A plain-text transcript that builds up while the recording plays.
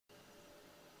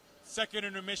Second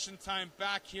intermission time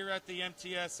back here at the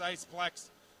MTS Iceplex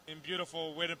in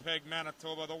beautiful Winnipeg,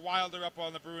 Manitoba. The Wild are up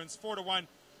on the Bruins 4-1.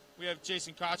 We have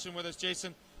Jason Kotchon with us.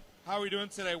 Jason, how are we doing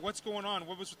today? What's going on?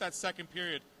 What was with that second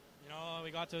period? You know,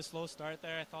 we got to a slow start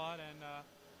there, I thought, and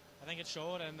I think it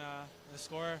showed, and the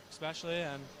score especially,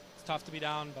 and it's tough to be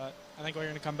down, but I think we're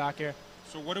going to come back here.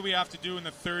 So what do we have to do in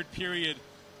the third period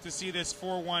to see this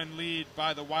 4-1 lead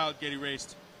by the Wild get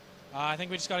erased? I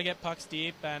think we just got to get pucks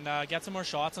deep and get some more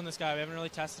shots on this guy. We haven't really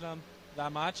tested him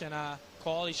that much, and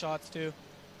quality shots too.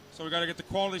 So we got to get the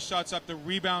quality shots up, the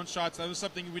rebound shots. That was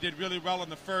something we did really well in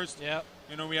the first. Yep.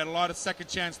 You know, we had a lot of second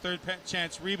chance, third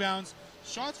chance rebounds.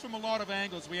 Shots from a lot of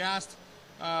angles. We asked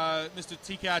Mr.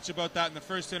 Tikach about that in the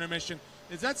first intermission.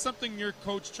 Is that something your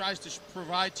coach tries to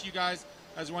provide to you guys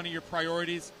as one of your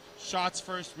priorities? Shots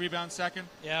first, rebound second?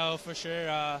 Yeah, for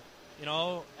sure. You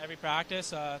know, every practice,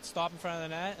 stop in front of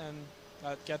the net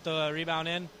and get the rebound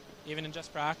in, even in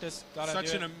just practice.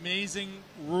 Such an amazing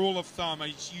rule of thumb.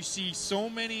 You see so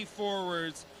many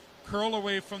forwards curl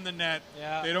away from the net.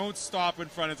 Yeah. They don't stop in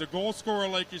front. As a goal scorer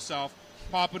like yourself,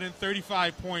 popping in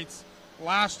 35 points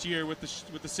last year with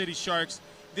the City Sharks,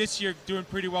 this year doing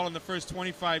pretty well in the first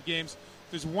 25 games.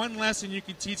 There's one lesson you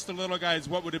can teach the little guys.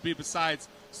 What would it be besides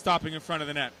stopping in front of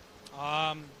the net?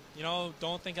 You know,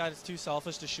 don't think that it's too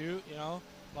selfish to shoot. You know,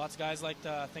 lots of guys like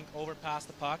to think over past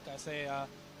the puck. I say,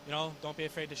 you know, don't be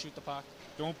afraid to shoot the puck.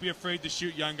 Don't be afraid to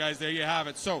shoot, young guys. There you have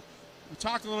it. So we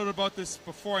talked a little bit about this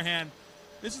beforehand.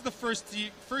 This is the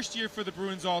first year for the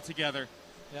Bruins altogether.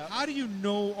 Yep. How do you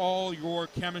know all your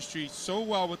chemistry so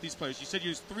well with these players? You said you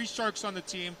had 3 Sharks on the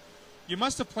team. You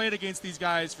must have played against these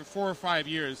guys for 4 or 5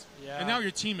 years, and now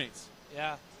you're teammates.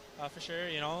 Yeah, for sure.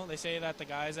 You know, they say that the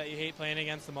guys that you hate playing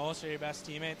against the most are your best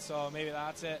teammates, so maybe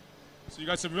that's it. So you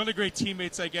got some really great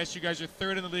teammates, I guess. You guys are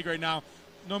 3rd in the league right now.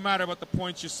 No matter what the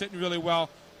points, you're sitting really well.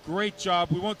 Great job.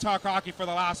 We won't talk hockey for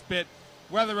the last bit.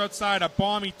 Weather outside, a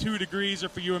balmy 2 degrees, or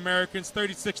for you Americans,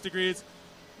 36 degrees.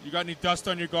 You got any dust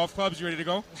on your golf clubs? You ready to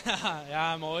go?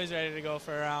 Yeah, I'm always ready to go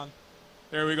for a round.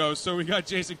 There we go. So we got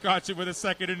Jason Kotchon with a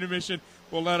second intermission.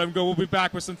 We'll let him go. We'll be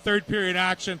back with some third period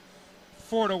action.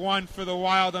 4-1 for the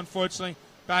Wild, unfortunately.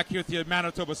 Back here at the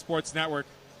Manitoba Sports Network.